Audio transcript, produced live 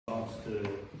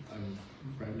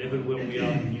level where we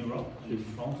are in Europe, in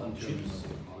France and chips.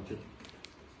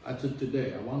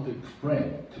 Today, I want to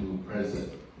explain to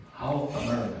President how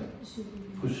America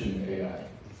pushing AI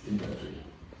industry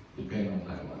depend on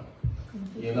Taiwan.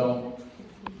 You know,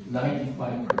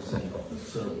 95% of the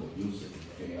server using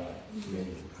AI is made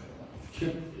in Taiwan.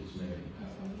 Chip is made in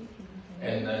Taiwan.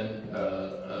 And then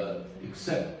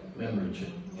except memory chip,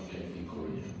 okay, in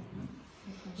Korea.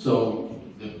 So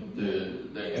the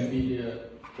NVIDIA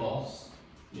boss,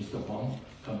 Mr. Huang,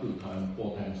 come to Taiwan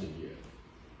 4 times a year,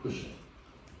 pushing.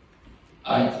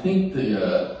 I think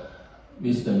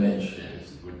Mr. Mensch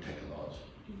has good technology,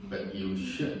 but you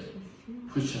should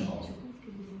push on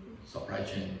supply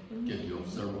chain, get your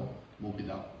server, move it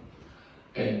up.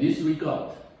 In this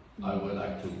regard, I would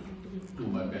like to do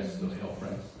my best to help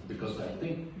France, because I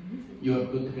think you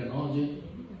have good technology,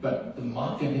 but the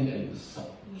marketing and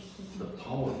the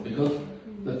power, because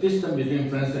the distance between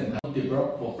France and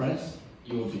develop for France,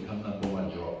 you will become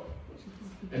 #1 in Europe.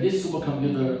 And this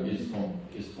supercomputer is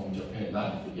from Japan,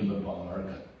 not even from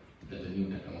America, as a new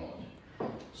technology.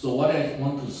 So what I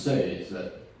want to say is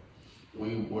that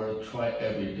we will try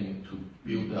everything to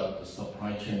build up the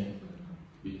supply chain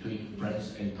between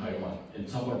France and Taiwan.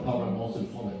 It's our problem most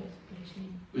important.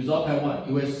 Without Taiwan,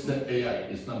 US AI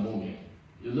is not moving.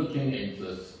 You're looking at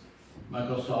this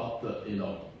Microsoft,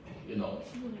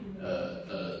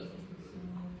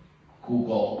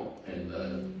 Google and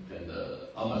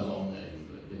Amazon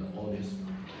and all this.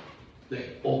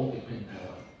 They all depend on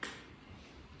Taiwan.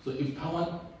 So if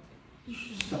Taiwan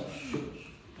stops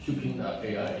shipping the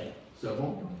AI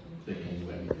server, they can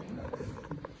do anything.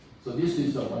 So this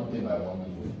is the one thing I want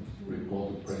to report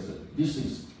to President. This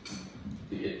is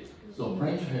it. So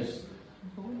French has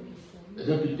a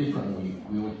little bit different.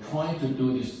 We were trying to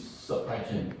do this supply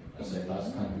chain, as I said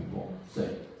last time before. Say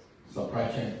supply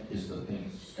chain is the thing,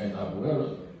 and I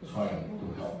will try to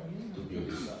help to build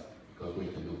this up because we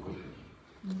can do quickly,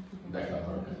 like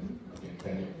America. Okay,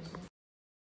 thank you.